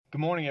Good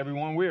morning,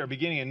 everyone. We are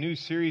beginning a new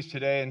series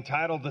today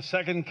entitled The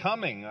Second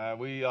Coming. I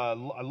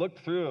looked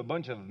through a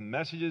bunch of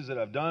messages that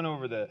I've done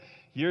over the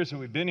years that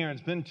we've been here.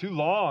 It's been too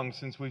long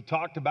since we've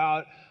talked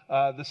about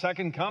the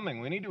second coming.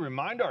 We need to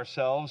remind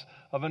ourselves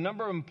of a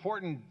number of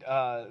important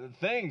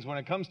things when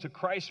it comes to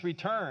Christ's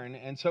return.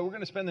 And so we're going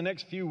to spend the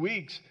next few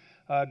weeks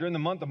during the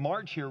month of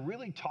March here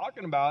really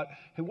talking about,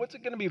 hey, what's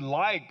it going to be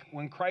like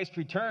when Christ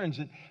returns?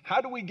 And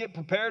how do we get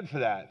prepared for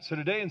that? So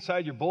today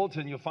inside your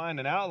bulletin, you'll find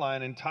an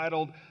outline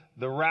entitled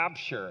The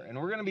Rapture. And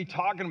we're going to be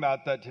talking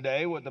about that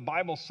today, what the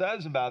Bible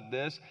says about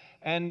this,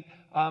 and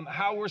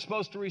how we're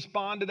supposed to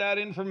respond to that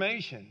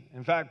information.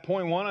 In fact,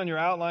 point one on your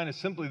outline is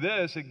simply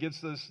this. It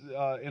gets us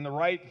in the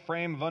right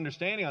frame of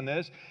understanding on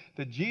this,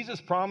 that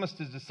Jesus promised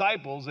his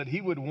disciples that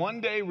he would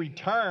one day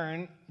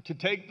return to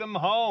take them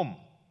home.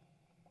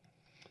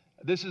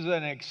 This is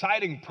an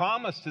exciting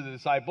promise to the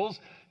disciples.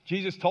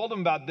 Jesus told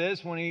them about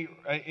this when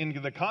in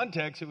the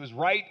context, it was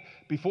right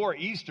before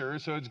Easter.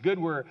 So it's good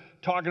we're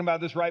talking about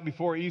this right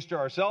before Easter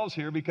ourselves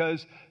here,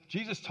 because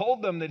Jesus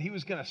told them that he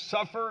was going to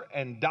suffer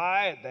and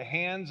die at the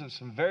hands of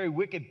some very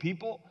wicked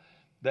people,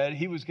 that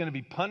he was going to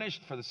be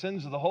punished for the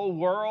sins of the whole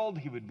world.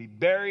 He would be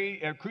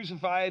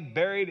crucified,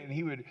 buried, and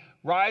he would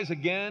rise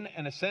again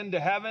and ascend to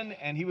heaven,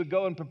 and he would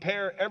go and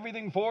prepare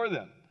everything for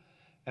them.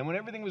 And when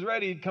everything was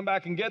ready, he'd come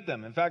back and get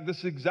them. In fact, this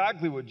is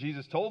exactly what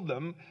Jesus told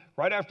them.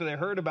 Right after they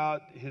heard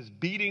about his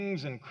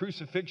beatings and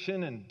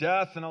crucifixion and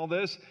death and all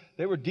this,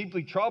 they were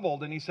deeply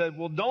troubled. And he said,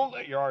 well, don't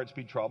let your hearts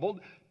be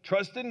troubled.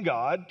 Trust in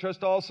God.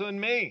 Trust also in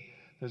me.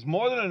 There's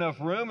more than enough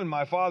room in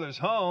my Father's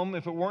home.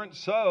 If it weren't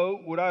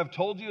so, would I have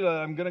told you that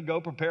I'm going to go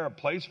prepare a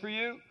place for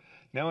you?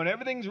 Now, when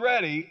everything's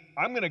ready,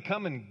 I'm going to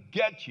come and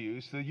get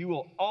you so that you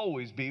will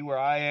always be where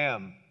I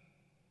am.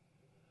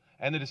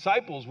 And the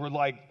disciples were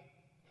like,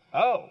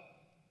 oh,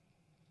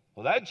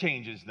 well, that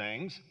changes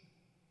things.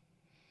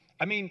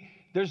 I mean,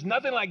 there's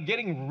nothing like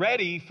getting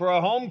ready for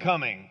a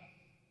homecoming.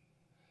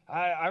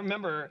 I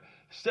remember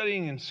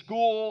studying in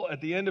school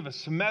at the end of a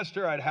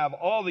semester. I'd have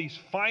all these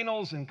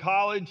finals in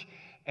college,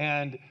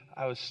 and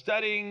I was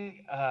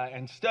studying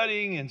and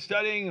studying and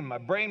studying, and my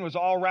brain was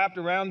all wrapped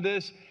around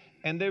this.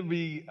 And there'd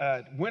be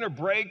winter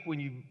break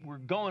when you were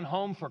going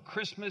home for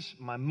Christmas.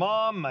 My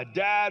mom, my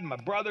dad, my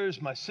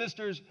brothers, my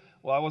sisters.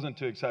 Well, I wasn't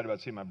too excited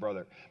about seeing my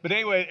brother. But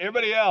anyway,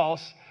 everybody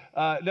else,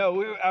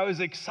 I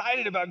was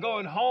excited about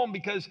going home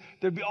because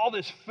there'd be all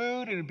this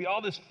food and it'd be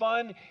all this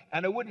fun,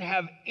 and I wouldn't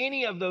have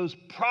any of those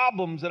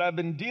problems that I've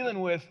been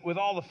dealing with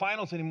all the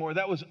finals anymore.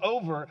 That was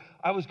over.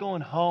 I was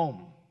going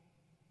home.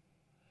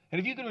 And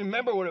if you can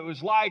remember what it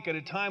was like at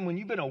a time when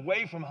you've been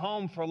away from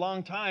home for a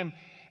long time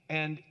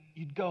and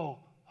you'd go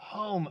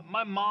home.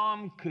 My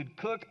mom could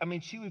cook. I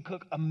mean, she would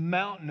cook a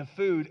mountain of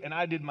food, and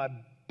I did my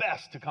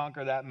best to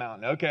conquer that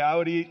mountain. Okay, I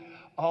would eat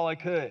all I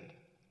could.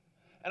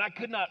 And I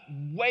could not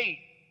wait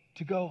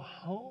to go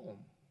home.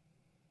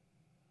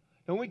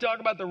 And when we talk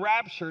about the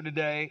rapture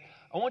today,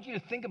 I want you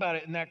to think about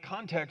it in that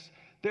context.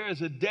 There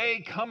is a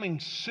day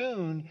coming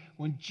soon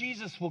when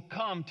Jesus will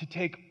come to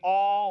take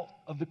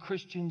all of the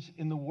Christians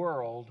in the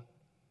world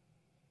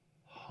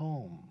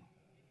home.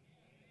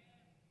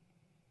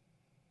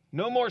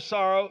 No more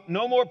sorrow,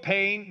 no more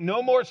pain,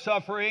 no more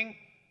suffering.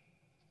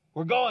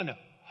 We're going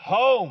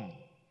home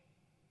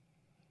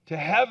to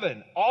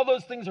heaven. All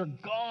those things are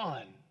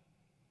gone.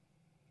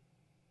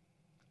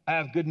 I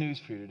have good news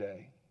for you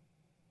today.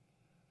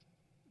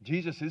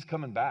 Jesus is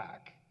coming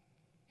back.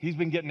 He's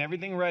been getting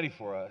everything ready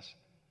for us,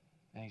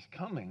 and he's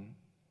coming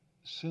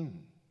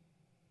soon.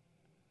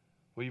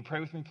 Will you pray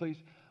with me, please?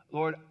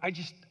 Lord, I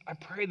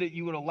pray that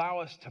you would allow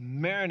us to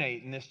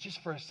marinate in this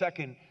just for a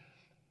second,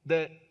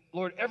 that,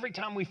 Lord, every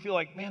time we feel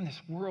like, man,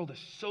 this world is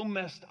so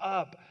messed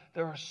up,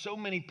 there are so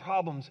many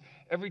problems,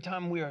 every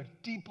time we are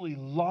deeply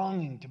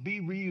longing to be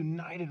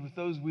reunited with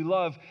those we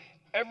love,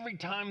 every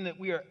time that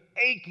we are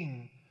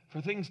aching for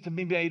things to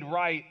be made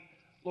right,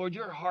 Lord,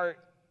 your heart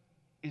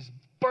is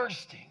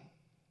bursting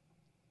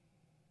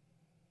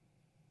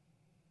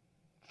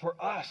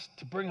for us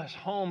to bring us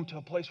home to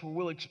a place where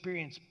we'll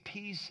experience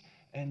peace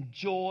and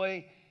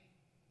joy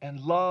and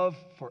love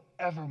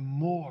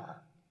forevermore.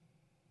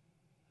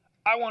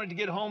 I wanted to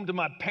get home to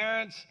my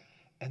parents,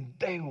 and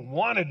they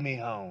wanted me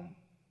home.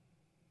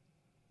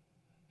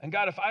 And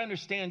God, if I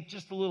understand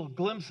just a little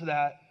glimpse of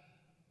that,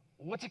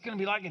 what's it going to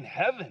be like in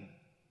heaven?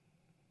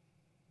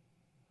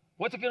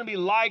 What's it going to be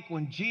like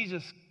when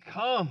Jesus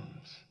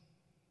comes?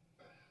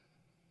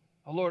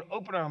 Oh, Lord,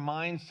 open our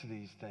minds to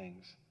these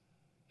things.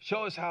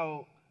 Show us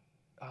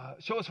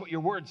what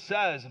your word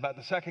says about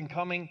the second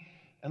coming.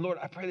 And Lord,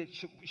 I pray that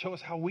show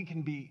us how we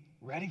can be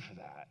ready for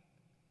that.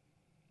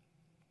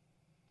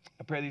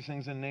 I pray these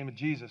things in the name of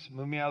Jesus.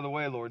 Move me out of the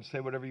way, Lord.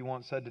 Say whatever you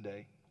want said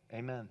today.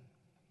 Amen.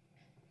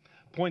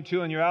 Point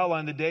two on your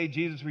outline, the day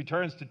Jesus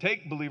returns to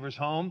take believers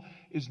home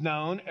is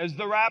known as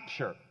the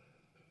rapture.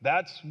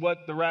 That's what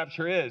the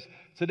rapture is.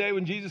 It's the day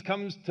when Jesus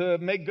comes to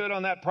make good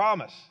on that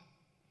promise.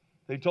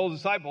 They told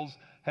disciples,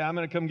 hey, I'm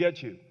going to come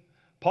get you.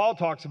 Paul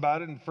talks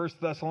about it in 1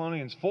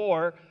 Thessalonians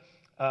 4.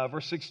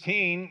 verse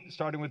 16,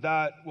 starting with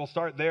that, we'll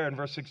start there in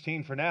verse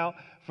 16 for now.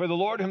 For the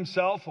Lord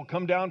himself will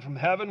come down from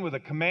heaven with a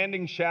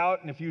commanding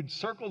shout. And if you'd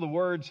circle the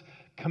words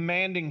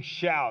commanding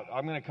shout,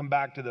 I'm going to come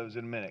back to those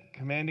in a minute.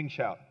 Commanding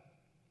shout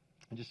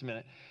in just a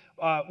minute.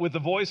 With the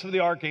voice of the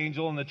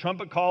archangel and the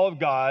trumpet call of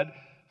God,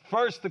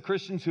 first the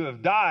Christians who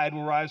have died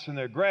will rise from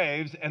their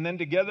graves, and then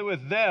together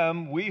with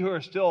them, we who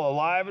are still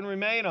alive and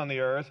remain on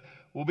the earth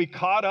will be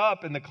caught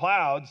up in the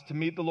clouds to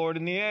meet the Lord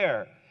in the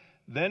air.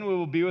 Then we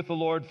will be with the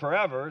Lord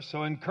forever,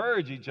 so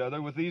encourage each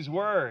other with these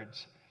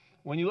words.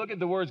 When you look at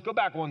the words, go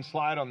back one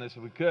slide on this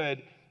if we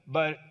could,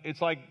 but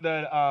it's like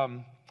that,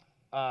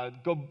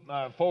 go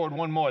forward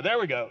one more. There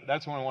we go.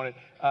 That's what I wanted.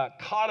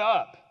 Caught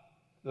up.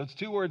 Those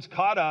two words,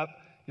 caught up.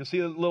 You'll see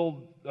a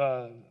little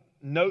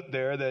note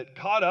there that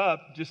caught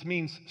up just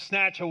means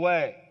snatch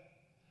away.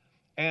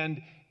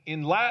 And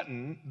in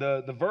Latin,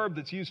 the verb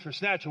that's used for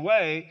snatch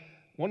away,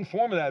 one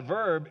form of that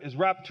verb is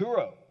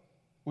rapturo,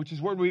 which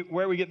is where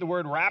we get the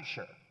word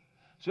rapture.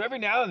 So every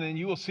now and then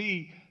you will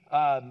see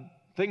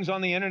things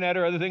on the internet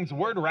or other things, the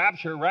word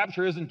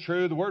rapture isn't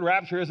true. The word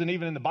rapture isn't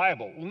even in the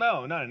Bible. Well,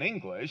 no, not in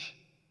English.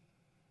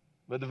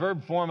 But the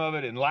verb form of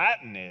it in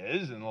Latin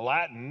is. In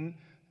Latin,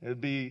 it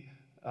would be,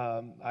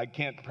 I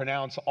can't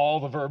pronounce all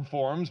the verb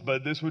forms,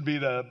 but this would be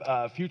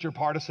the future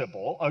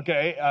participle,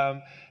 okay?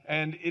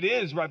 And it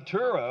is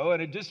rapturo,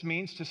 and it just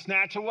means to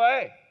snatch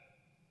away.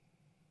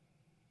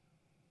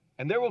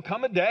 And there will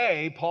come a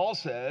day, Paul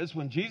says,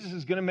 when Jesus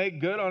is going to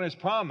make good on his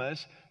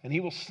promise, and he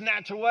will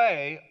snatch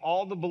away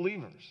all the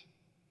believers.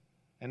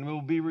 And we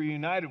will be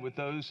reunited with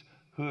those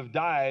who have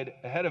died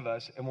ahead of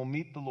us, and will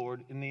meet the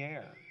Lord in the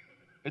air.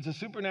 It's a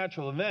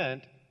supernatural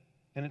event,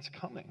 and it's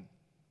coming.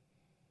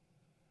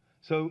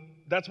 So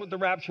that's what the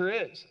rapture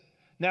is.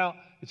 Now,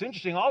 it's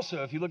interesting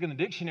also, if you look in the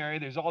dictionary,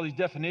 there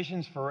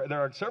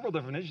are several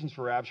definitions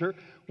for rapture.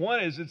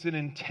 One is it's an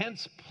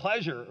intense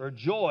pleasure or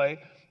joy,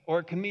 or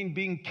it can mean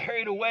being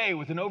carried away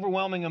with an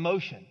overwhelming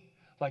emotion,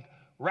 like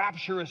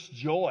rapturous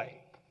joy.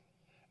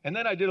 And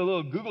then I did a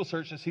little Google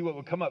search to see what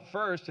would come up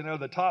first. And out of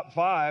the top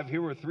 5,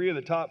 here were 3 of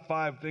the top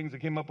 5 things that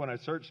came up when I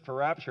searched for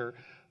rapture.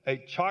 A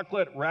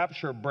chocolate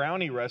rapture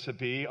brownie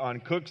recipe on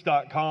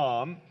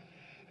cooks.com.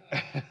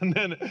 And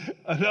then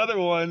another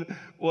one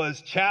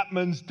was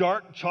Chapman's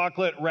dark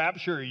chocolate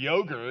rapture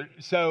yogurt.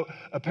 So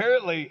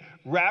apparently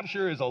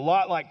rapture is a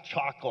lot like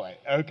chocolate,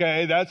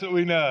 okay? That's what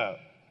we know.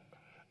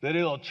 That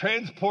it'll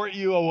transport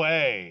you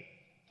away.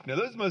 Now,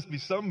 those must be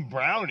some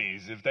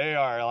brownies if they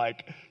are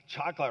like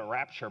chocolate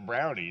rapture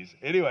brownies.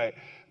 Anyway,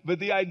 but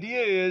the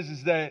idea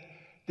is that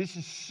this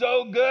is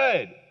so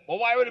good. Well,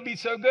 why would it be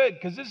so good?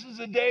 Because this is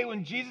the day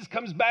when Jesus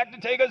comes back to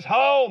take us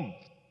home.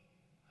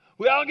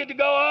 We all get to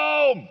go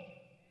home.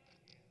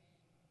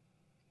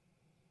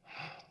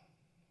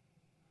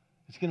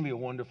 It's going to be a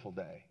wonderful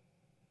day,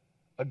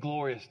 a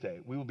glorious day.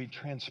 We will be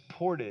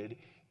transported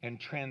and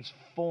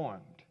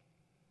transformed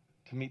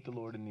to meet the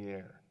Lord in the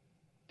air,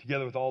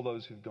 together with all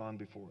those who've gone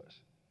before us.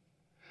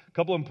 A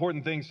couple of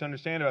important things to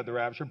understand about the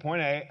rapture.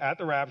 Point A, at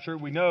the rapture,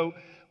 we know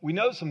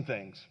some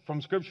things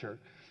from Scripture.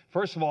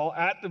 First of all,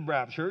 at the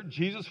rapture,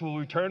 Jesus will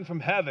return from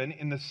heaven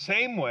in the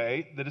same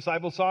way the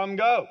disciples saw him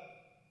go.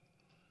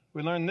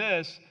 We learn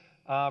this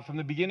from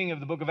the beginning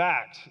of the book of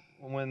Acts.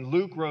 When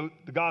Luke wrote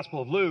the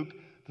Gospel of Luke,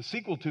 the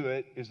sequel to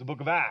it is the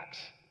book of Acts.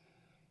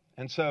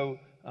 And so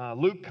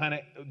Luke kind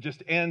of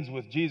just ends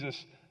with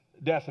Jesus'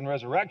 death and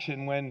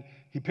resurrection when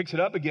he picks it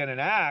up again in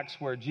Acts,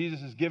 where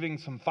Jesus is giving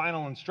some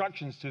final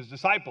instructions to his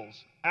disciples.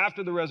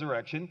 After the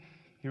resurrection,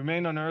 he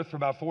remained on earth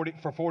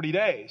for 40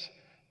 days.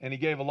 And he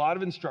gave a lot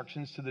of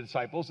instructions to the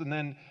disciples. And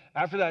then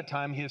after that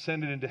time, he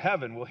ascended into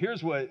heaven. Well,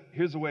 here's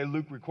the way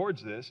Luke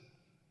records this.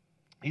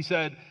 He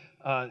said,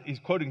 he's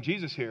quoting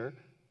Jesus here,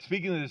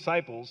 speaking to the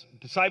disciples,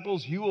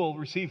 "Disciples, you will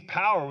receive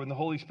power when the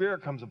Holy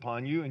Spirit comes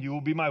upon you, and you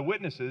will be my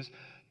witnesses,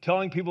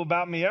 telling people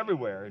about me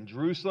everywhere, in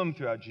Jerusalem,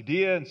 throughout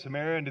Judea and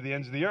Samaria, and to the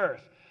ends of the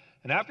earth."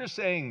 And after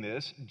saying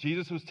this,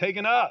 Jesus was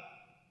taken up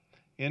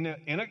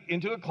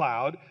into a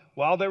cloud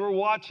while they were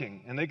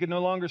watching, and they could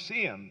no longer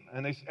see him.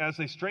 And as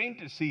they strained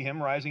to see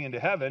him rising into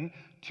heaven,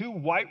 2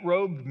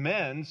 white-robed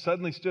men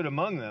suddenly stood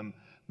among them.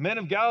 "Men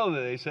of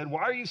Galilee," they said,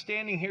 "why are you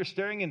standing here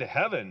staring into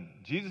heaven?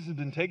 Jesus has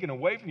been taken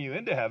away from you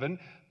into heaven,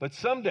 but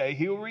someday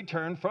he will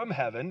return from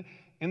heaven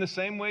in the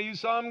same way you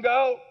saw him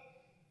go."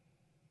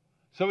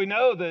 So we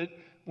know that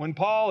when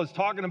Paul is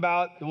talking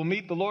about that we'll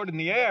meet the Lord in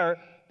the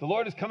air, the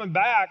Lord is coming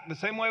back the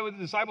same way the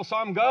disciples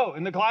saw him go,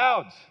 in the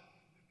clouds.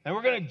 And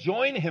we're going to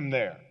join him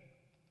there.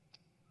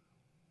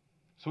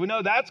 So we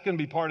know that's going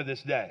to be part of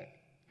this day.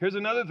 Here's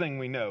another thing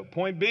we know.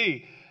 Point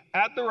B,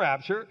 at the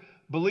rapture,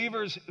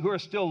 believers who are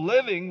still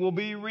living will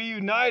be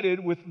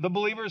reunited with the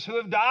believers who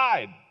have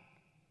died.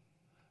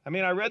 I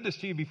mean, I read this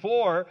to you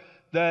before,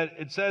 that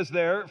it says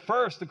there,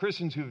 first the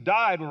Christians who have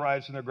died will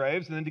rise from their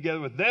graves, and then together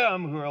with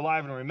them who are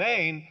alive and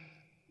remain,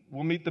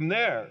 we'll meet them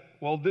there.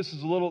 Well,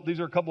 these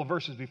are a couple of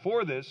verses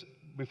before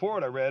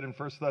what I read in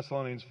 1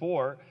 Thessalonians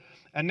 4.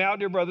 "And now,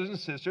 dear brothers and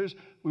sisters,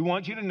 we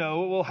want you to know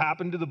what will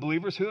happen to the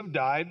believers who have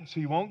died, so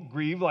you won't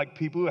grieve like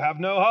people who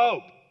have no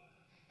hope."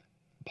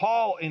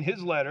 Paul, in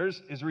his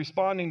letters, is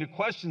responding to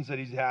questions that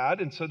he's had.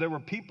 And so there were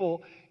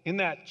people in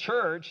that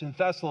church in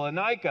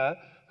Thessalonica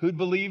who'd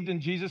believed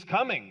in Jesus'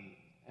 coming.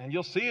 And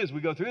you'll see as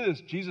we go through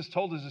this, Jesus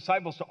told his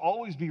disciples to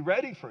always be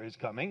ready for his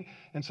coming.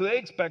 And so they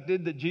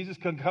expected that Jesus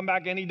could come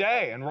back any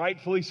day, and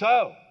rightfully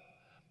so.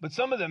 But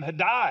some of them had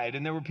died,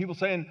 and there were people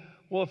saying,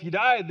 well, if you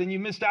died, then you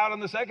missed out on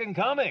the second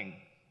coming.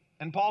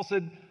 And Paul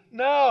said,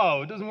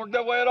 no, it doesn't work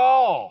that way at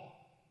all.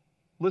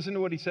 Listen to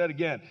what he said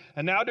again.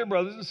 And now, dear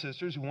brothers and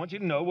sisters, we want you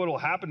to know what will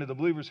happen to the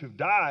believers who've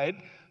died,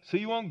 so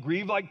you won't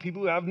grieve like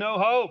people who have no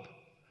hope.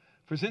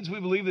 For since we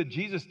believe that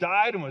Jesus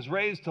died and was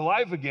raised to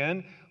life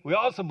again, we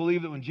also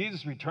believe that when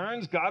Jesus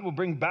returns, God will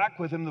bring back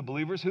with him the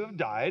believers who have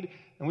died.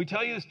 And we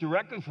tell you this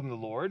directly from the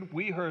Lord.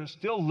 We who are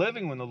still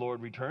living when the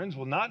Lord returns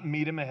will not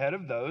meet him ahead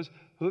of those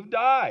who have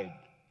died.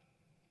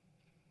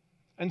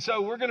 And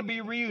so we're going to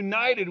be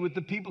reunited with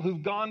the people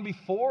who've gone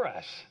before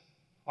us,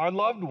 our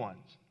loved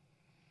ones.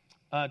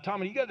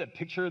 Tommy, you got that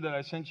picture that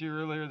I sent you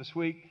earlier this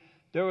week?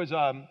 There was,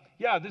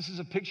 this is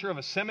a picture of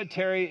a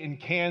cemetery in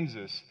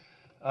Kansas.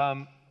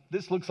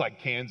 This looks like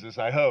Kansas,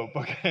 I hope,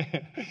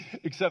 okay?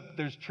 Except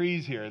there's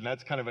trees here, and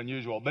that's kind of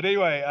unusual. But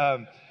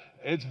anyway,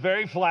 it's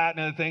very flat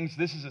and other things.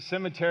 This is a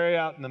cemetery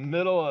out in the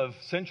middle of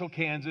central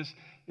Kansas.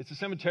 It's a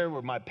cemetery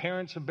where my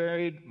parents are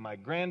buried, my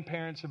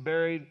grandparents are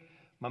buried.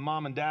 My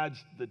mom and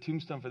dad's, the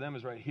tombstone for them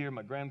is right here.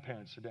 My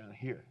grandparents are down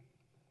here.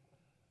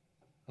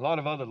 A lot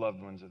of other loved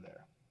ones are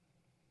there.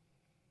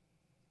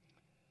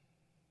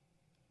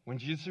 When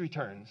Jesus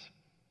returns,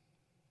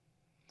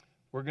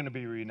 we're going to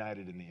be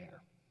reunited in the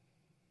air.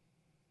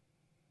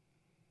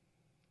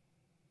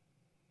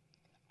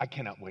 I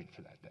cannot wait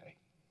for that day.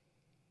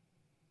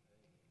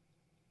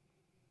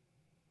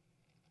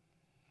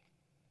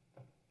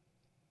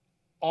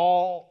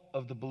 All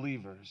of the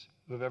believers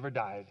who have ever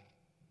died,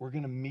 we're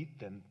going to meet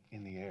them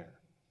in the air.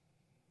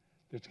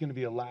 There's going to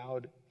be a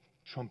loud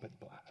trumpet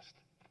blast.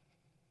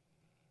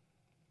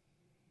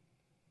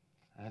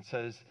 And it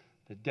says,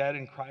 the dead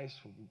in Christ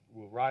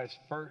will rise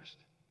first.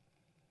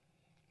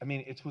 I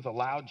mean, it's with a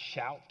loud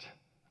shout.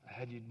 I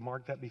had you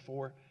mark that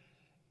before.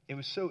 It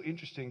was so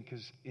interesting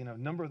because in a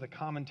number of the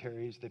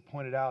commentaries, they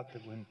pointed out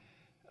that when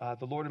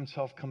the Lord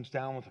himself comes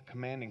down with a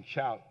commanding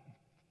shout,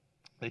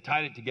 they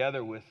tied it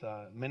together with,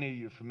 many of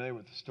you are familiar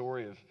with the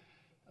story of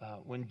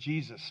when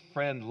Jesus'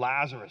 friend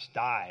Lazarus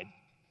died.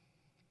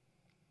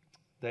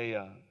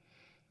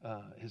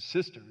 His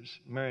sisters,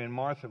 Mary and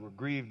Martha, were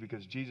grieved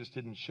because Jesus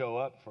didn't show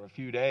up for a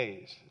few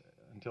days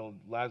until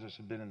Lazarus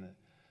had been in the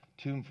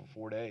tomb for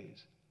 4 days.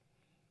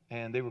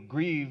 And they were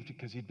grieved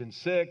because he'd been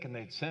sick, and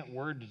they'd sent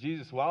word to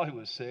Jesus while he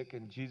was sick,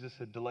 and Jesus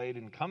had delayed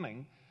in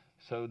coming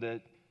so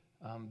that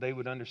they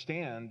would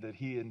understand that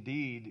he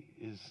indeed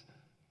is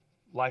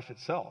life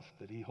itself,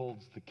 that he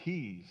holds the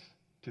keys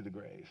to the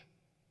grave.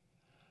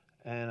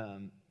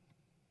 And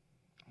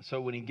so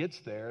when he gets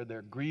there,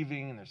 they're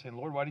grieving, and they're saying,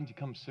 Lord, why didn't you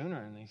come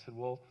sooner? And he said,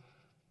 well,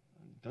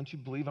 don't you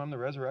believe I'm the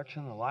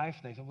resurrection and the life?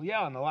 And they said, well,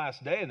 yeah, on the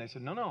last day. And they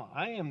said, no,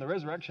 I am the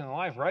resurrection and the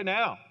life right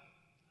now.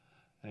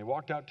 And he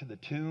walked out to the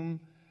tomb,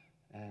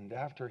 and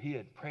after he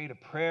had prayed a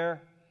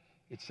prayer,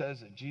 it says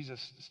that Jesus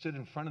stood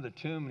in front of the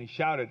tomb and he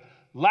shouted,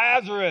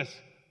 Lazarus,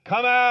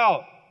 come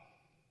out!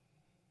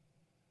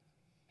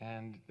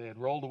 And they had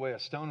rolled away a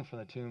stone from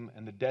the tomb,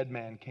 and the dead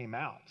man came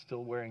out,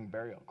 still wearing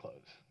burial clothes.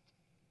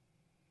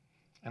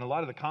 And a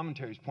lot of the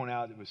commentaries point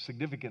out it was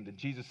significant that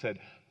Jesus said,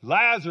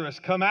 Lazarus,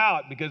 come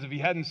out, because if he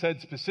hadn't said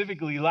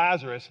specifically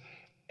Lazarus,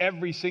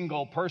 every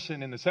single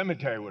person in the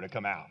cemetery would have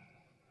come out.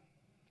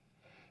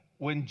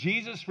 When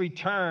Jesus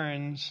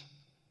returns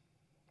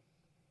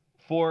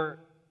for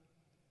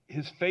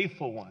his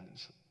faithful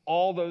ones,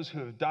 all those who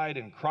have died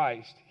in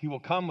Christ, he will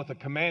come with a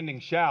commanding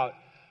shout,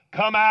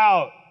 come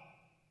out!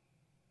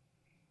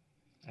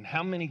 And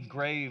how many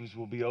graves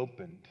will be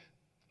opened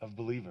of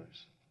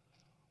believers?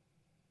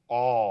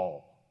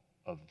 All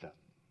of them.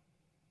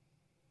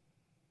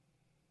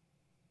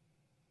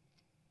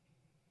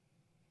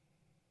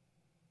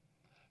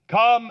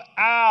 Come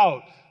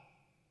out.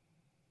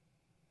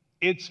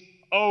 It's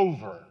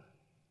over.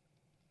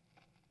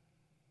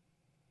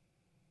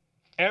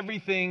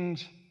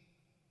 Everything's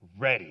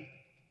ready.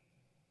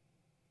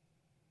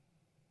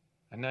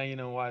 And now you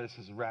know why this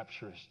is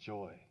rapturous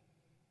joy.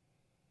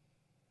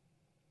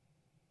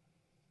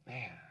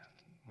 Man,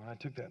 when I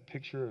took that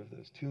picture of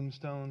those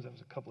tombstones, that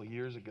was a couple of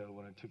years ago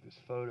when I took this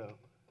photo.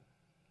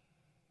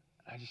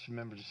 I just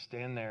remember just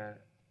standing there,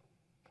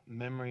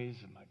 memories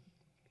of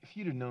if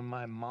you'd have known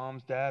my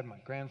mom's dad, my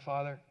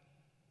grandfather,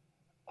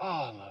 oh,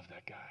 I love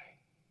that guy.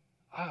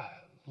 I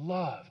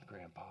loved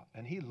Grandpa,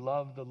 and he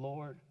loved the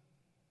Lord.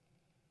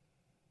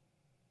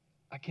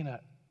 I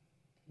cannot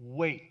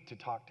wait to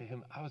talk to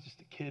him. I was just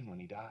a kid when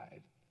he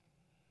died.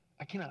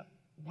 I cannot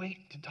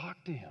wait to talk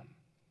to him.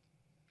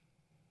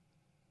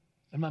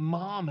 And my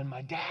mom and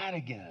my dad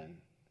again.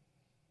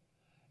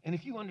 And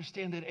if you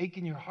understand that ache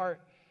in your heart,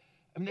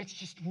 I mean, that's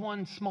just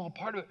one small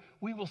part of it.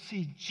 We will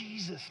see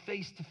Jesus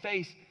face to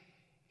face.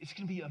 It's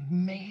going to be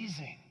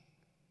amazing.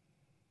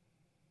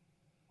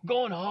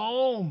 Going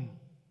home.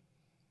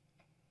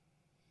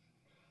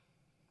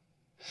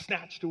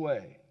 snatched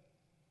away.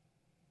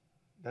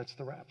 That's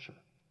the rapture.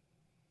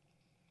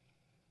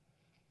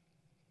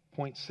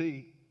 Point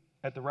C,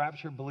 at the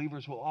rapture,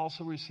 believers will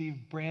also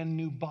receive brand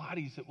new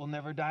bodies that will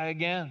never die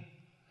again.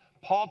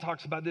 Paul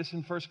talks about this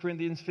in 1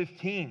 Corinthians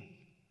 15.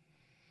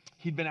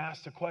 He'd been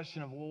asked a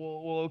question of,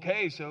 well,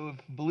 okay, so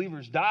if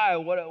believers die,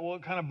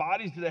 what kind of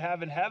bodies do they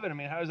have in heaven? I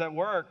mean, how does that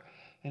work?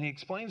 And he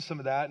explains some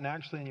of that, and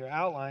actually in your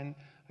outline,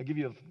 I give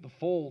you the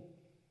full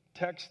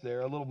text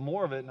there, a little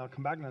more of it, and I'll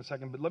come back in a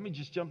second. But let me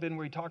just jump in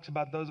where he talks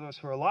about those of us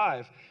who are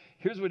alive.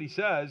 Here's what he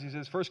says. He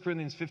says, 1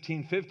 Corinthians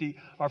 15:50,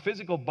 our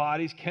physical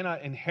bodies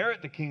cannot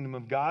inherit the kingdom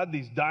of God.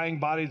 These dying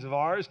bodies of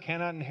ours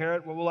cannot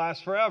inherit what will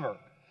last forever.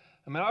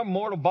 I mean, our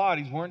mortal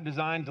bodies weren't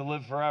designed to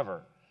live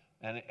forever.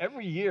 And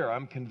every year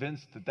I'm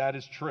convinced that that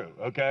is true,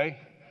 okay?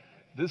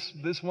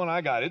 This one I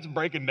got, it's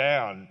breaking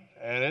down,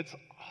 and it's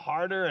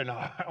harder and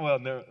harder.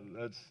 Well,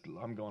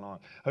 I'm going on.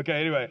 Okay,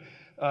 anyway,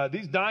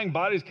 these dying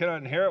bodies cannot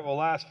inherit what will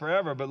last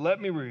forever, but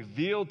let me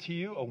reveal to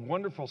you a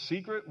wonderful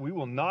secret. We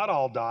will not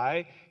all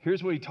die.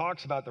 Here's what he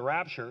talks about the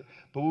rapture,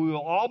 but we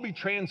will all be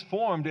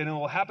transformed, and it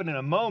will happen in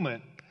a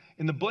moment,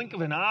 in the blink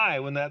of an eye,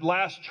 when that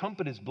last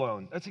trumpet is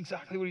blown. That's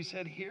exactly what he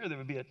said here. There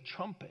would be a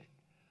trumpet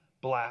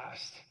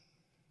blast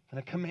and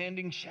a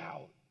commanding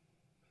shout.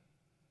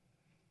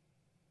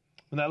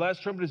 When that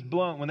last trumpet is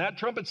blown, when that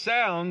trumpet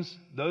sounds,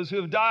 those who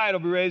have died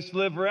will be raised to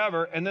live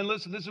forever. And then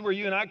listen, this is where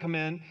you and I come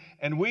in.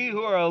 And we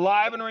who are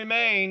alive and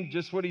remain,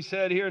 just what he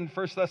said here in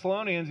 1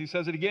 Thessalonians, he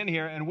says it again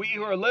here, and we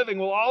who are living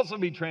will also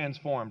be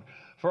transformed.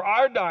 For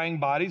our dying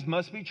bodies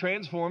must be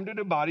transformed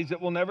into bodies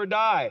that will never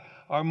die.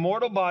 Our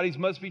mortal bodies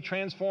must be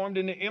transformed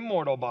into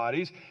immortal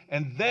bodies.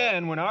 And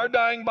then when our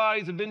dying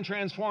bodies have been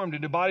transformed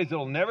into bodies that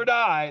will never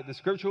die, the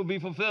scripture will be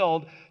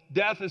fulfilled.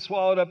 Death is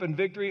swallowed up in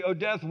victory. O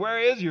death, where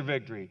is your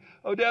victory?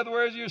 O death,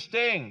 where is your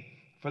sting?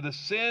 For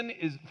sin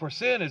is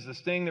the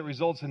sting that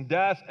results in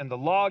death, and the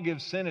law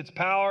gives sin its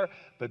power.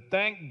 But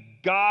thank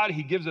God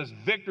he gives us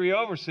victory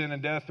over sin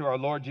and death through our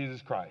Lord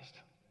Jesus Christ.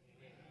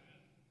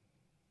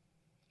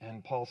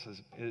 And Paul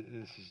says,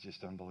 this is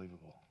just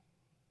unbelievable.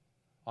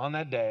 On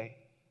that day,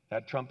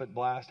 that trumpet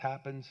blast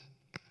happens.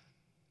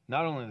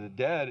 Not only the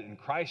dead in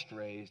Christ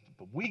raised,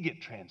 but we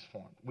get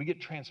transformed. We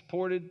get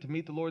transported to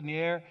meet the Lord in the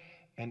air.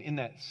 And in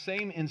that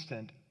same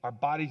instant, our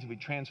bodies will be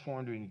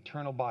transformed into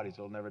eternal bodies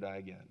that will never die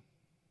again.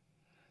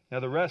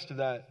 Now, the rest of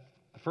that,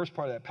 the first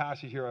part of that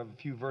passage here, I have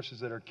a few verses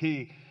that are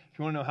key. If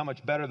you want to know how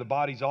much better the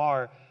bodies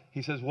are,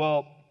 he says,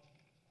 well,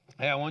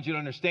 hey, I want you to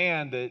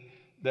understand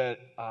that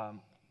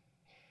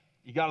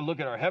you got to look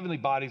at our heavenly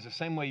bodies the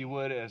same way you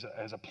would as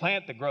a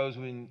plant that grows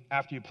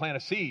after you plant a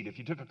seed. If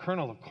you took a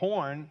kernel of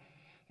corn and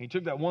you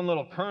took that one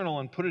little kernel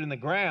and put it in the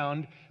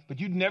ground, but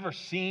you'd never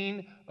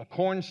seen a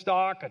corn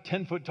stalk, a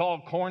 10-foot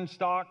tall corn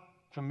stalk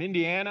from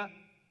Indiana,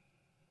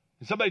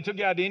 and somebody took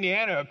you out to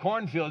Indiana, a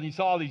cornfield, and you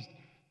saw these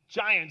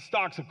giant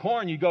stalks of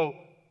corn, you go,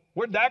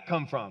 where'd that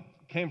come from?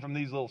 It came from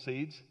these little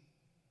seeds.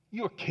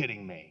 You're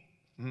kidding me.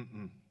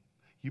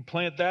 You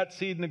plant that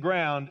seed in the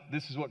ground,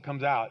 this is what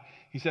comes out.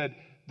 He said,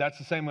 that's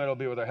the same way it'll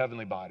be with our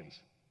heavenly bodies.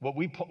 What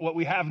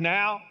we have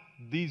now,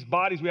 these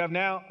bodies we have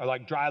now, are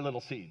like dry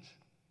little seeds.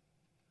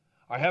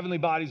 Our heavenly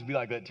bodies will be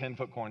like that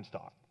 10-foot corn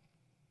stalk.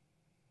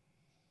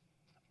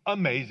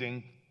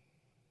 Amazing.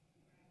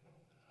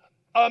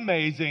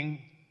 Amazing.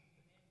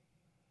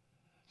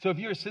 So if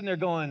you're sitting there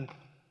going,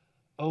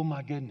 oh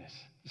my goodness.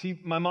 See,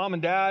 my mom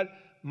and dad,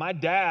 my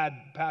dad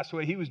passed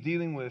away. He was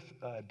dealing with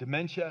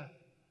dementia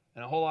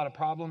and a whole lot of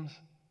problems.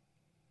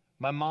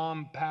 My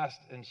mom passed,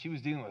 and she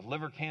was dealing with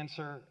liver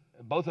cancer.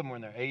 Both of them were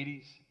in their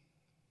 80s.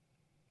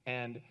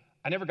 And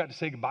I never got to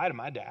say goodbye to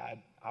my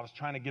dad. I was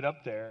trying to get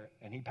up there,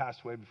 and he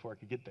passed away before I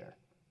could get there.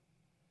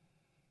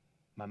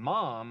 My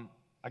mom,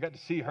 I got to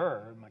see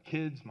her, my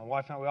kids, my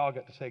wife and I, we all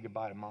got to say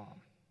goodbye to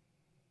mom.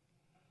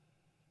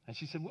 And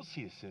she said, we'll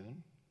see you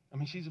soon. I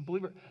mean, she's a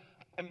believer.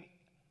 I mean,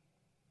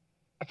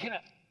 I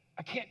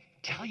can't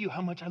tell you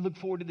how much I look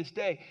forward to this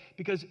day,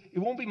 because it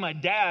won't be my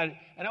dad.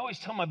 And I always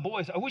tell my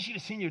boys, I wish you'd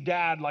have seen your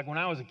dad like when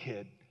I was a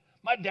kid.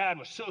 My dad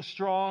was so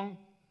strong.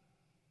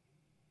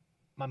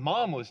 My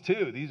mom was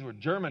too. These were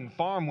German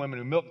farm women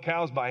who milked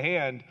cows by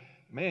hand.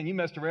 Man, you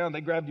messed around,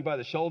 they grabbed you by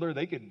the shoulder,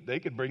 they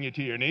could bring you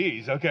to your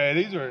knees. Okay,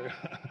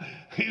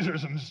 these are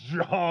some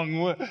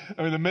strong,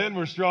 I mean, the men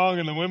were strong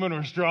and the women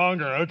were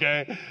stronger,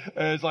 okay?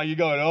 And it's like you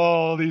going,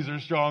 oh, these are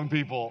strong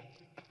people.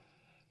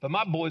 But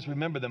my boys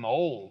remember them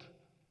old.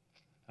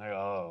 I go,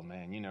 oh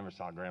man, you never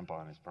saw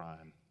Grandpa in his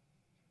prime.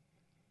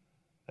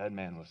 That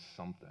man was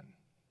something.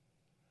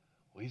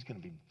 Well, he's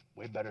going to be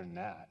way better than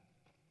that.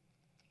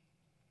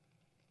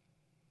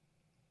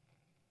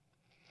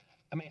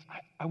 I mean,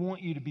 I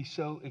want you to be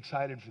so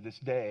excited for this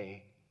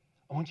day.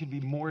 I want you to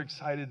be more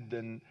excited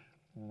than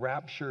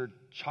rapture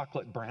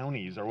chocolate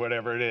brownies or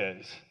whatever it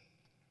is.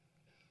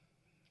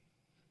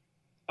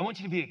 I want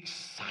you to be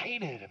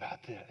excited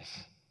about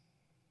this.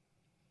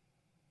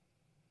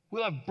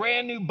 We'll have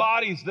brand new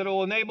bodies that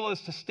will enable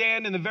us to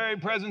stand in the very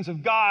presence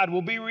of God.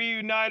 We'll be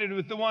reunited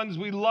with the ones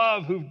we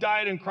love who've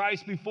died in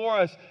Christ before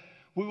us.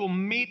 We will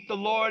meet the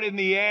Lord in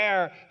the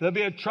air. There'll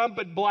be a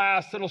trumpet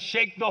blast that'll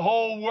shake the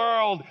whole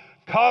world.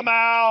 Come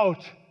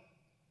out.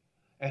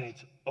 And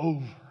it's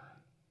over.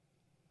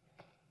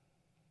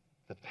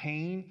 The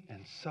pain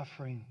and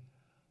suffering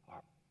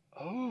are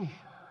over.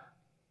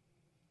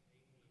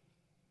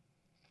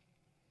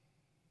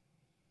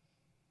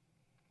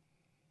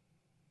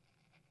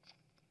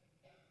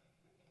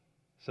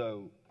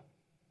 So,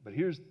 but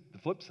here's the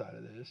flip side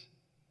of this.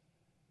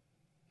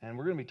 And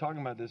we're going to be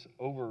talking about this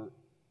over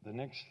the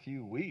next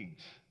few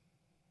weeks.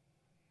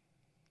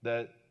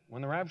 That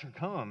when the rapture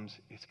comes,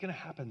 it's going to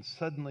happen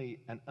suddenly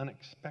and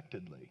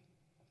unexpectedly.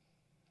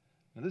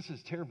 Now, this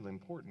is terribly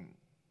important.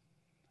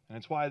 And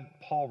it's why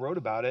Paul wrote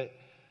about it.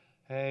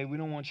 Hey, we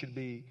don't want you to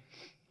be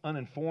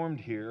uninformed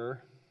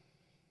here.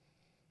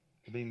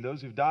 I mean,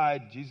 those who've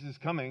died, Jesus is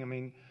coming. I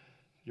mean,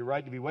 you're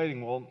right to be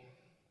waiting. Well,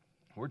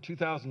 we're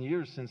 2,000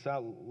 years since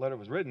that letter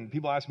was written.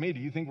 People ask me, do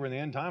you think we're in the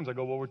end times? I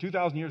go, well, we're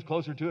 2,000 years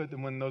closer to it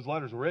than when those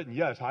letters were written.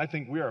 Yes, I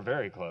think we are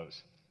very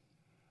close.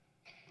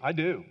 I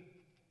do.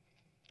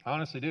 I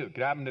honestly do. It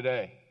could happen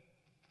today.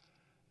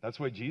 That's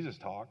the way Jesus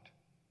talked.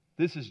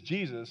 This is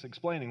Jesus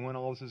explaining when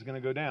all this is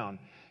going to go down.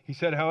 He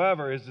said,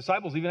 however, his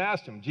disciples even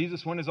asked him,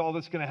 Jesus, when is all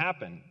this going to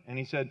happen? And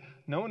he said,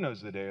 no one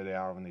knows the day or the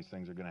hour when these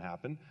things are going to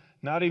happen.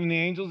 Not even the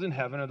angels in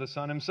heaven or the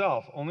Son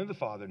himself. Only the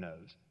Father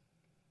knows.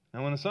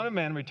 And when the Son of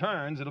Man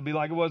returns, it'll be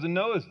like it was in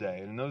Noah's day.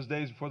 And in those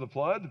days before the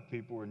flood, the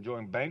people were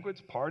enjoying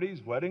banquets,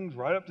 parties, weddings,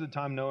 right up to the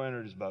time Noah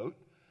entered his boat.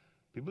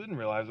 People didn't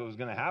realize what was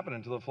going to happen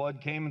until the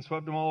flood came and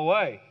swept them all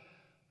away.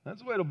 That's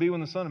the way it'll be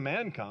when the Son of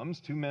Man comes.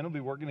 2 men will be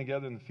working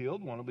together in the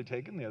field. One will be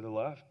taken, the other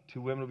left.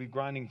 2 women will be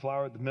grinding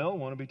flour at the mill.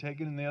 One will be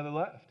taken and the other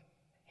left.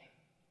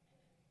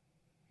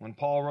 When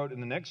Paul wrote in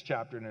the next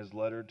chapter in his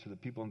letter to the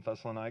people in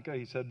Thessalonica,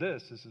 he said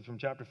this. This is from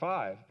chapter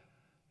 5.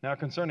 Now,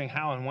 concerning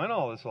how and when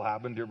all this will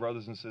happen, dear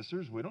brothers and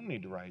sisters, we don't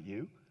need to write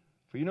you.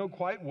 For you know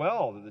quite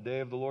well that the day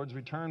of the Lord's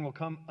return will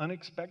come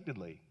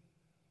unexpectedly,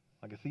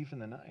 like a thief in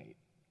the night.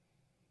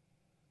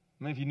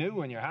 I mean, if you knew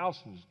when your house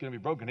was going to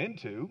be broken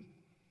into,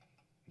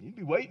 you'd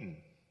be waiting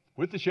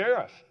with the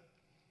sheriff.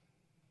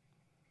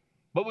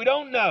 But we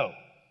don't know.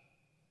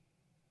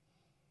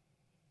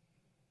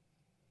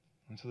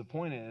 And so the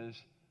point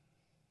is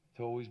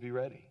to always be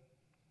ready.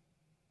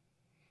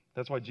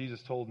 That's why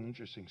Jesus told an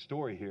interesting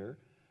story here.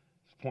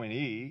 It's point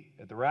E.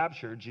 At the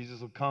rapture,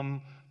 Jesus will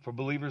come for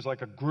believers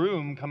like a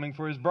groom coming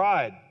for his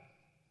bride.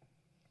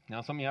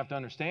 Now, something you have to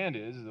understand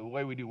is the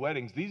way we do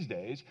weddings these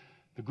days,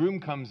 the groom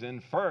comes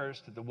in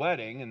first at the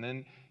wedding, and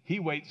then he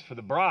waits for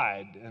the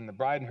bride. And the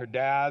bride and her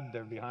dad,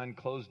 they're behind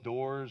closed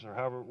doors or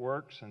however it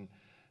works. And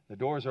the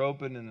doors are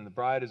open, and then the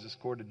bride is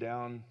escorted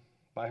down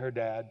by her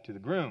dad to the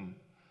groom.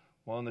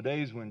 Well, in the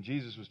days when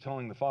Jesus was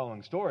telling the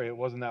following story, it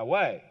wasn't that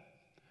way.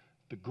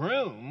 The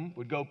groom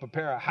would go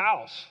prepare a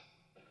house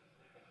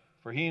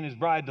for he and his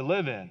bride to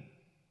live in.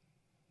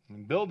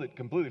 And build it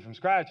completely from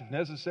scratch if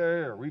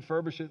necessary, or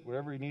refurbish it,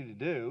 whatever he needed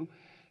to do.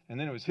 And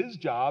then it was his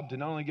job to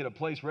not only get a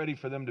place ready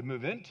for them to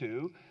move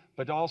into,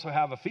 but to also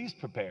have a feast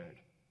prepared.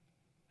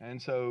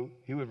 And so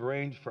he would have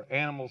arranged for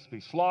animals to be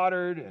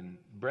slaughtered and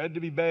bread to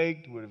be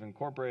baked, would have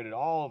incorporated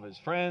all of his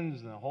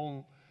friends, and the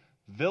whole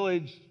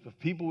village of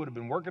people would have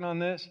been working on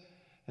this.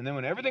 And then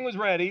when everything was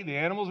ready, the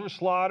animals were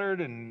slaughtered,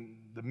 and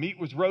the meat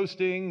was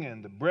roasting,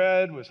 and the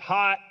bread was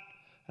hot,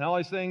 and all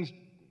these things.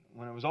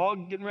 When it was all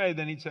getting ready,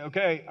 then he'd say,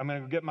 okay, I'm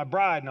going to go get my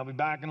bride, and I'll be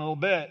back in a little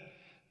bit.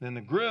 Then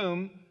the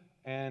groom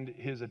and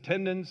his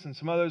attendants and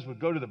some others would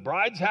go to the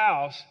bride's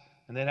house,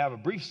 and they'd have a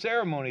brief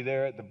ceremony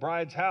there at the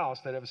bride's house.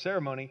 They'd have a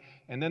ceremony,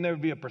 and then there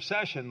would be a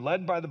procession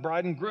led by the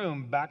bride and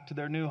groom back to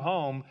their new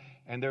home,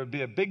 and there would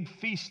be a big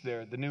feast there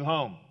at the new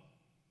home.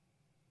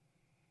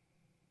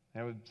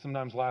 And it would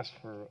sometimes last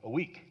for a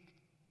week,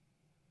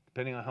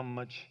 depending on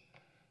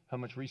how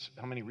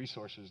many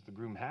resources the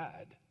groom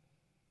had,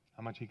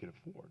 how much he could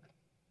afford.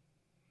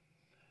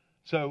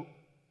 So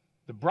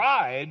the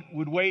bride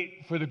would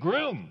wait for the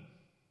groom.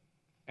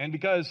 And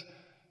because,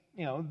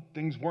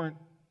 things weren't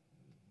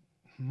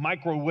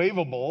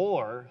microwavable,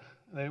 or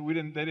they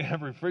didn't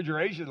have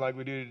refrigeration like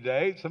we do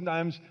today,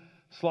 sometimes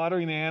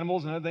slaughtering the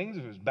animals and other things,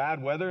 if it was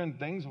bad weather and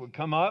things would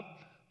come up,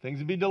 things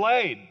would be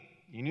delayed.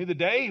 You knew the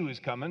day he was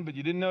coming, but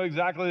you didn't know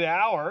exactly the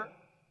hour.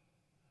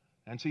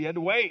 And so you had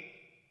to wait.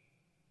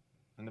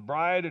 And the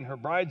bride and her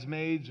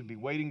bridesmaids would be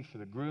waiting for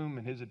the groom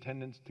and his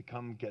attendants to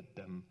come get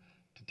them,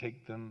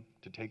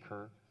 to take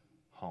her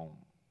home.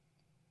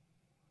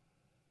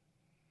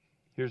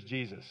 Here's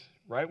Jesus.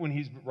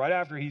 Right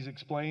after he's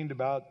explained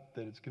about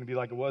that it's going to be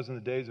like it was in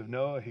the days of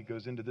Noah, he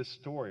goes into this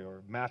story,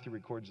 or Matthew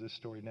records this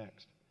story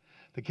next.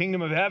 The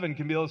kingdom of heaven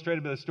can be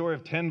illustrated by the story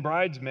of 10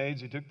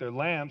 bridesmaids who took their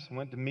lamps and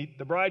went to meet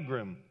the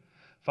bridegroom.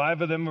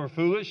 5 of them were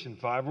foolish and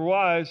 5 were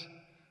wise.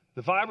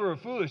 The 5 who were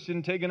foolish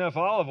didn't take enough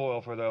olive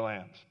oil for their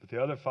lamps, but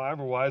the other 5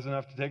 were wise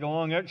enough to take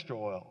along extra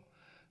oil.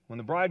 When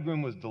the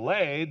bridegroom was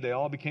delayed, they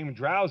all became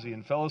drowsy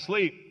and fell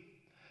asleep.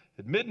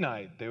 At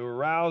midnight, they were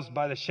roused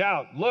by the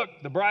shout, "Look,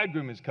 the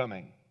bridegroom is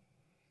coming."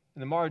 In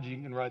the margin,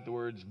 you can write the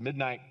words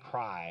midnight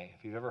cry.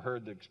 If you've ever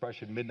heard the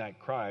expression midnight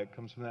cry, it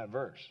comes from that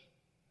verse.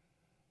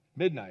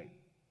 Midnight,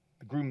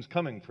 The groom's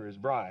coming for his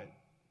bride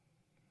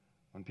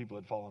when people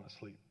had fallen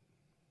asleep.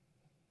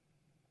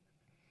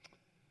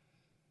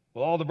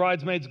 Well, all the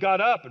bridesmaids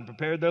got up and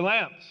prepared their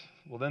lamps.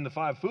 Well, then the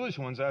 5 foolish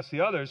ones asked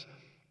the others,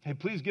 "Hey,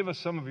 please give us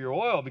some of your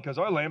oil because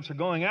our lamps are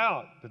going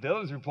out." But the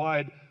others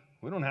replied,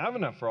 "We don't have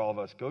enough for all of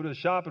us. Go to the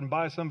shop and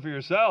buy some for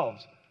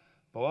yourselves."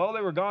 But while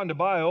they were gone to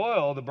buy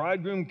oil, the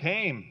bridegroom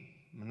came,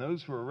 and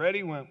those who were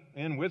ready went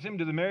in with him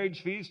to the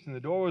marriage feast, and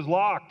the door was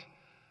locked.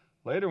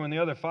 Later, when the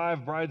other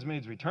 5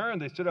 bridesmaids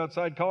returned, they stood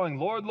outside calling,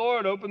 "Lord,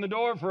 Lord, open the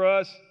door for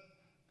us."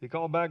 He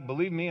called back,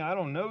 "Believe me, I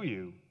don't know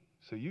you.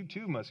 So you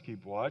too must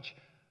keep watch,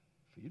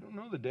 for you don't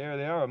know the day or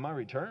the hour of my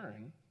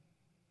return."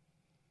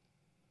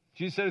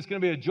 Jesus said it's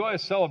going to be a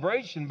joyous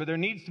celebration, but there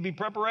needs to be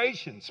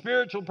preparation,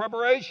 spiritual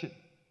preparation.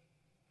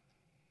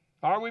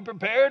 Are we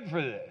prepared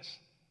for this?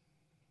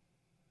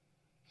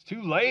 It's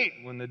too late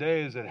when the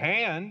day is at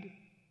hand.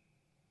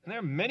 And there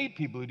are many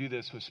people who do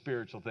this with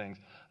spiritual things.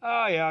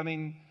 Oh, yeah,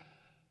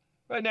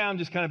 right now I'm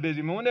just kind of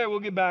busy. One day we'll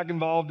get back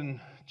involved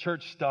in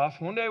church stuff.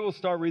 One day we'll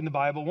start reading the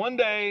Bible. One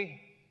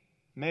day,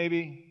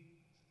 maybe.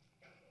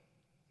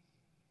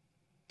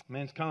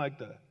 It's kind of like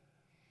the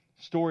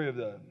story of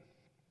the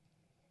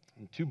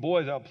 2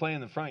 boys out playing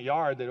in the front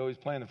yard. They'd always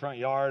play in the front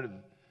yard.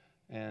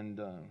 And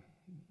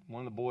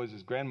one of the boys,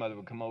 his grandmother,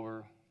 would come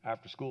over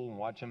after school and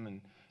watch him.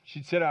 And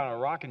she'd sit out on a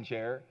rocking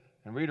chair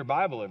and read her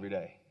Bible every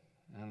day.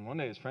 And one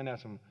day his friend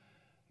asked him,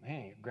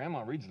 "Man, your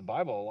grandma reads the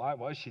Bible a lot.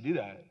 Why does she do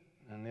that?"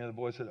 And the other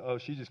boy said, "Oh,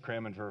 she's just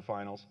cramming for her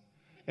finals."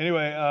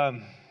 Anyway,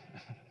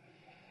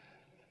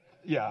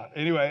 the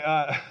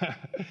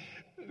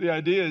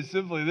idea is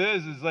simply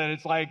this, is that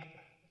it's like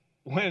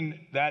when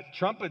that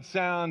trumpet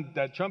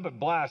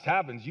blast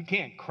happens, you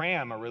can't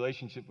cram a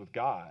relationship with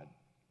God.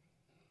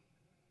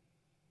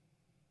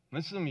 And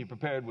this is something you're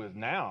prepared with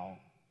now.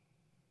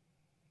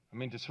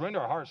 To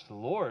surrender our hearts to the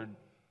Lord,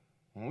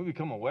 when we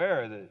become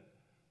aware that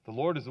the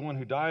Lord is the one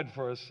who died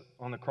for us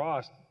on the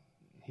cross,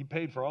 He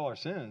paid for all our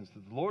sins,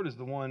 that the Lord is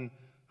the one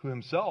who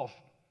Himself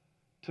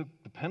took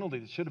the penalty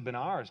that should have been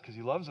ours because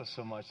He loves us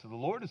so much, that the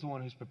Lord is the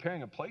one who's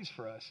preparing a place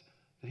for us,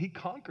 that He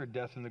conquered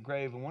death and the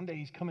grave, and one day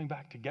He's coming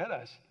back to get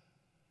us.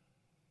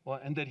 Well,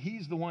 and that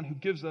He's the one who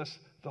gives us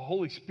the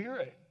Holy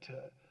Spirit.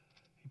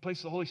 He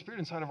places the Holy Spirit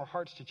inside of our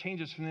hearts to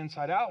change us from the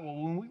inside out. Well,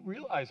 when we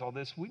realize all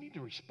this, we need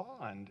to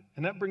respond.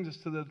 And that brings us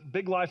to the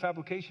big life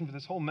application for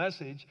this whole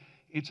message.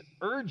 It's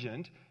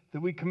urgent that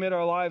we commit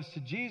our lives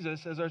to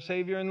Jesus as our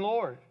Savior and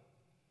Lord.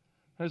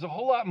 There's a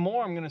whole lot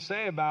more I'm going to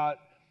say about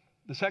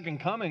the second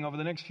coming over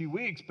the next few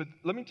weeks, but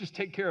let me just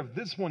take care of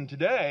this one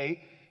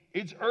today.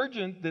 It's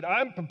urgent that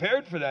I'm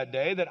prepared for that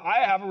day, that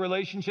I have a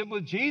relationship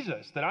with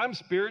Jesus, that I'm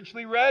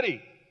spiritually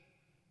ready.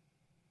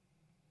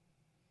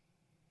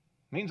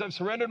 It means I've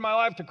surrendered my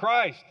life to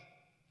Christ.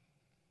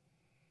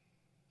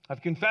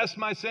 I've confessed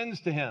my sins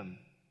to Him.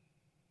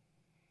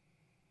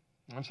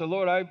 I've said,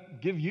 "Lord, I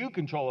give you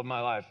control of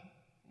my life.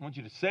 I want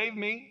you to save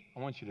me. I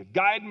want you to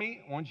guide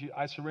me.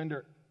 I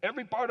surrender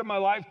every part of my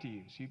life to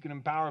you so you can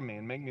empower me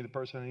and make me the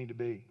person I need to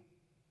be."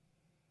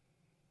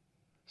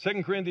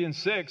 2 Corinthians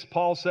 6,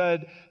 Paul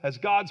said, "As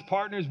God's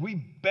partners, we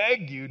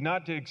beg you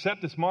not to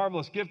accept this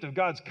marvelous gift of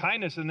God's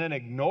kindness and then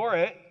ignore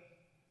it.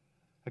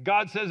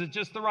 God says, at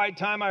just the right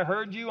time I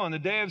heard you. On the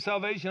day of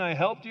salvation I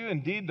helped you.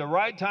 Indeed, the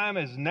right time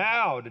is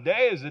now.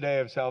 Today is the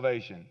day of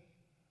salvation."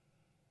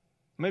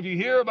 If you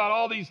hear about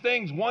all these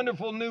things,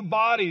 wonderful new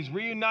bodies,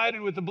 reunited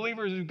with the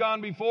believers who've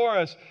gone before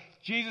us,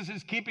 Jesus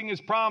is keeping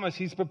His promise.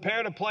 He's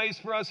prepared a place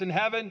for us in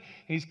heaven.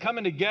 He's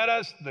coming to get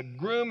us. The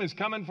groom is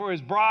coming for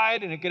His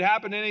bride, and it could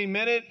happen any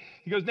minute.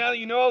 He goes, now that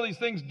you know all these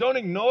things, don't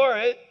ignore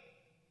it.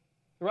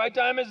 The right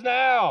time is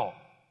now.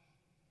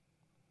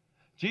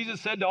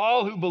 Jesus said to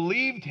all who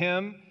believed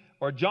Him,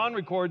 or John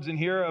records in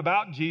here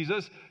about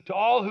Jesus, to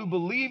all who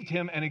believed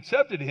Him and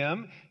accepted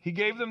Him, He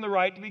gave them the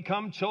right to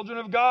become children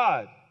of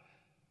God.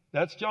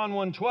 That's John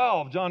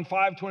 1:12. John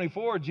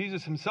 5:24,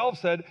 Jesus Himself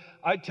said,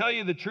 "I tell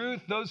you the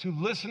truth, those who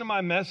listen to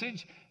my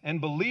message and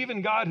believe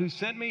in God who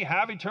sent me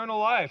have eternal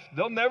life.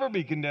 They'll never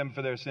be condemned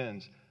for their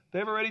sins.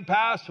 They've already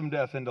passed from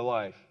death into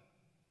life."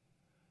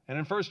 And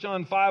in 1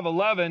 John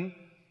 5:11,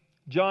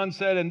 John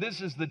said, "And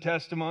this is the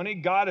testimony,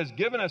 God has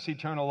given us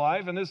eternal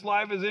life, and this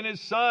life is in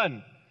His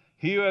Son.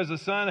 He who has the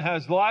Son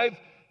has life.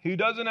 He who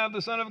doesn't have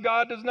the Son of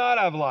God does not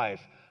have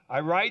life. I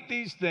write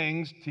these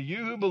things to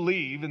you who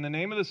believe in the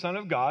name of the Son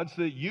of God,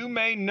 so that you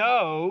may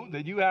know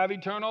that you have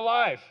eternal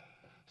life."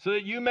 So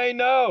that you may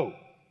know.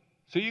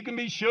 So you can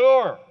be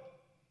sure.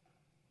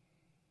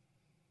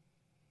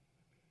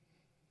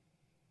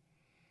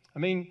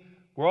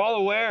 We're all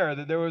aware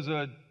that there was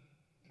a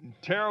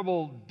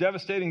terrible,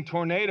 devastating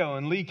tornado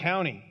in Lee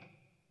County.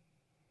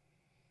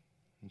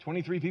 And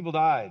 23 people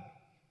died.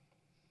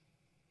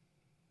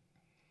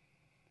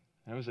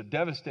 And it was a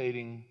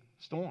devastating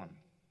storm.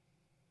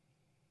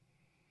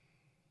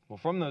 Well,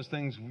 from those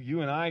things,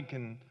 you and I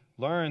can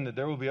learn that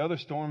there will be other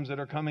storms that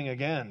are coming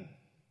again.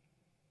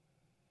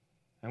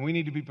 And we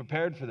need to be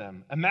prepared for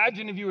them.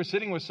 Imagine if you were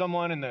sitting with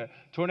someone and the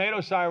tornado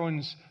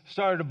sirens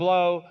started to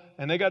blow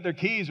and they got their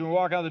keys and were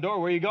walking out the door.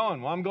 Where are you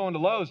going? Well, I'm going to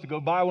Lowe's to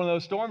go buy one of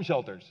those storm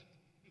shelters.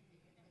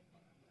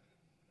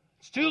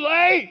 It's too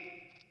late.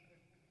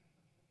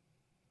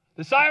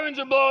 The sirens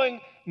are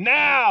blowing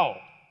now.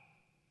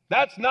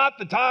 That's not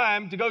the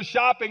time to go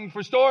shopping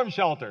for storm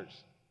shelters.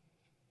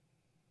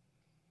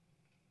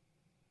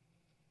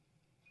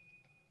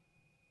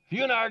 If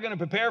you and I are going to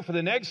prepare for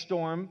the next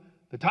storm,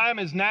 the time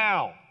is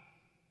now.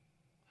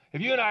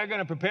 If you and I are going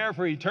to prepare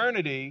for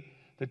eternity,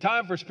 the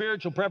time for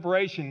spiritual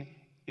preparation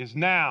is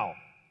now,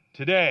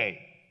 today,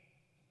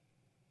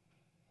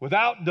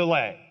 without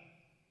delay.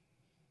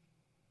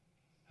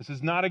 This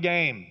is not a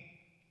game.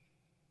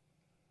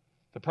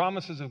 The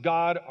promises of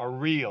God are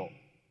real.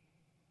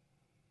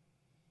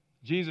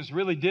 Jesus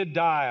really did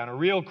die on a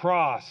real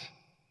cross.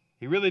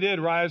 He really did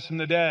rise from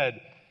the dead.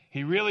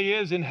 He really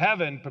is in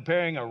heaven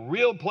preparing a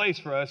real place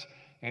for us,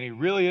 and he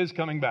really is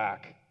coming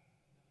back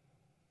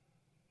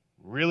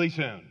really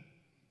soon.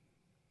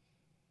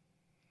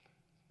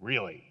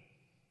 Really.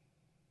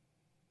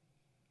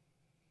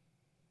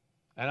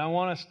 And I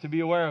want us to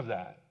be aware of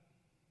that.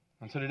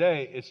 And so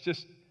today, it's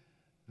just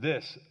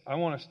this. I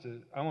want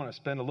to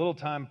spend a little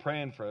time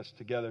praying for us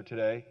together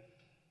today.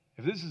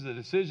 If this is a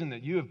decision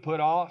that you have put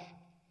off,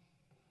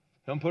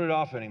 don't put it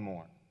off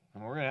anymore.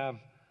 And we're going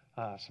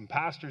to have some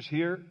pastors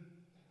here.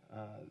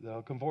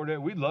 They'll come forward today.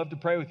 We'd love to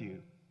pray with you.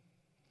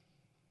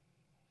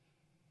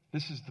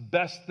 This is the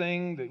best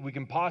thing that we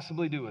can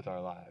possibly do with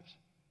our lives.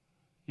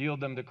 Yield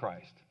them to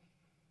Christ.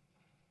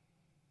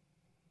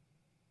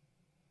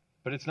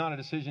 But it's not a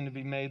decision to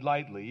be made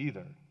lightly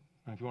either.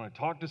 And if you want to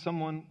talk to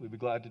someone, we'd be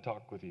glad to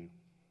talk with you.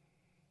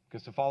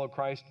 Because to follow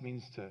Christ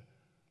means to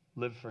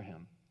live for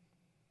him.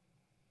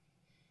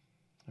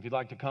 If you'd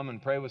like to come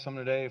and pray with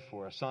someone today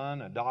for a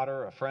son, a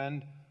daughter, a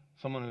friend,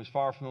 someone who's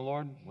far from the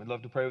Lord, we'd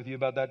love to pray with you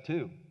about that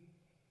too.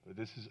 But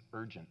this is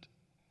urgent.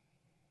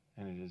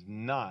 And it is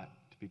not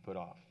to be put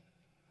off.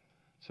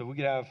 So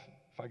if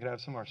I could have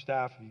some of our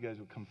staff, if you guys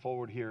would come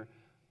forward here.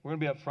 We're going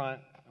to be up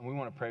front, and we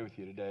want to pray with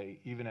you today,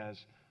 even as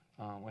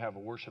we have a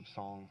worship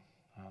song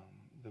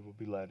that will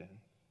be led in.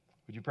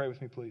 Would you pray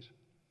with me, please?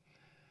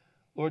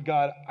 Lord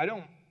God, I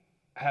don't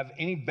have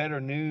any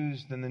better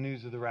news than the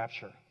news of the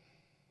rapture.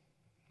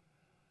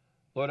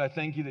 Lord, I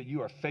thank you that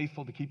you are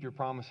faithful to keep your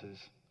promises.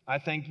 I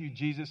thank you,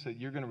 Jesus, that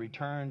you're going to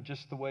return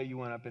just the way you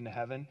went up into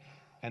heaven,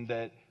 and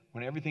that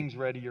when everything's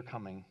ready, you're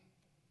coming.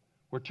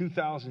 We're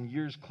 2,000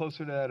 years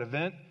closer to that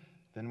event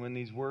than when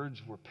these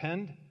words were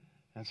penned.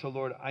 And so,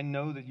 Lord, I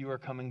know that you are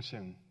coming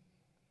soon.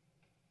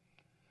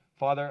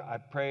 Father, I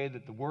pray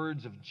that the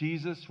words of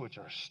Jesus, which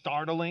are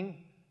startling,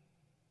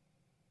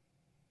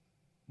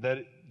 that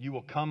you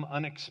will come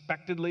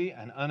unexpectedly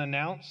and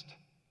unannounced.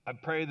 I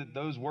pray that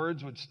those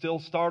words would still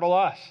startle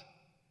us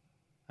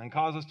and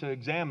cause us to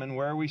examine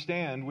where we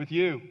stand with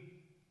you.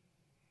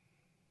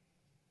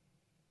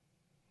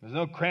 There's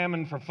no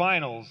cramming for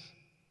finals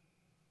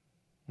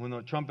when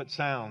the trumpet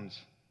sounds.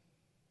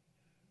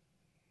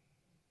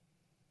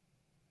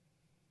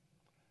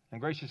 And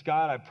gracious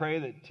God, I pray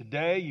that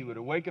today you would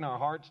awaken our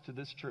hearts to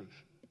this truth.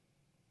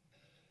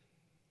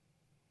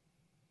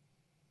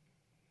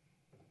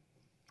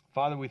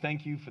 Father, we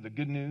thank you for the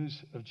good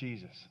news of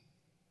Jesus.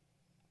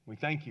 We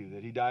thank you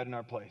that he died in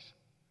our place.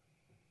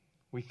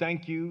 We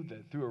thank you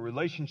that through a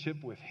relationship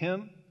with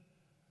him,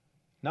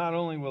 not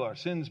only will our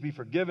sins be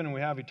forgiven and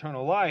we have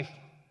eternal life,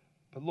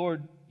 but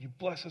Lord, you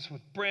bless us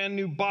with brand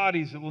new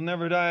bodies that will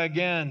never die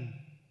again.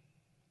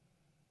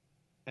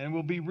 And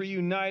we'll be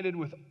reunited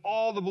with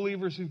all the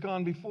believers who've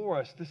gone before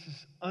us. This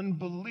is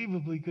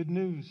unbelievably good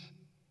news.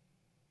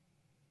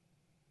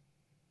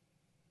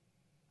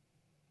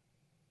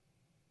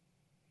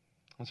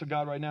 And so,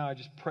 God, right now, I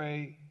just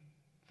pray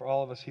for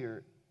all of us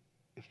here.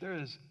 If there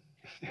is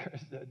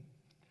an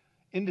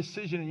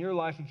indecision in your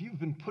life, if you've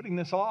been putting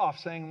this off,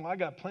 saying, well, I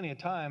got plenty of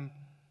time,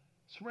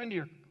 surrender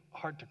your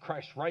heart to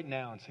Christ right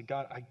now and say,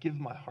 God, I give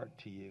my heart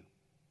to you.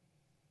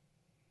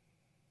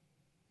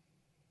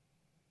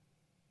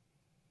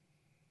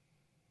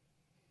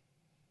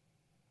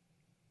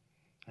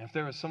 And if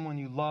there is someone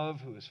you love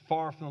who is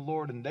far from the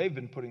Lord and they've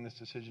been putting this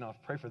decision off,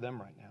 pray for them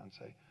right now and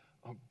say,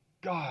 oh,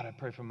 God, I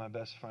pray for my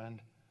best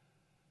friend.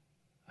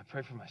 I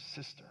pray for my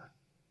sister.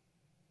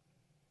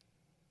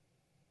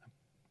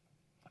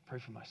 I pray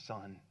for my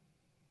son.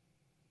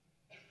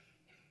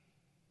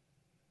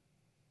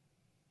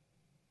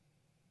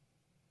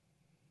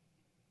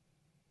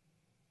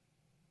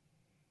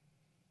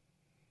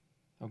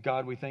 Oh,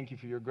 God, we thank you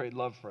for your great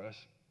love for us.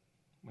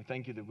 We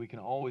thank you that we can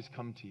always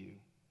come to you.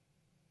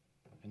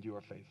 And you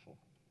are faithful.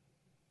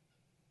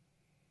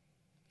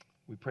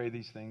 We pray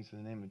these things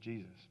in the name of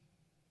Jesus.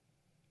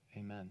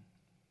 Amen.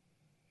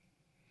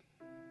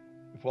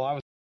 While I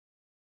was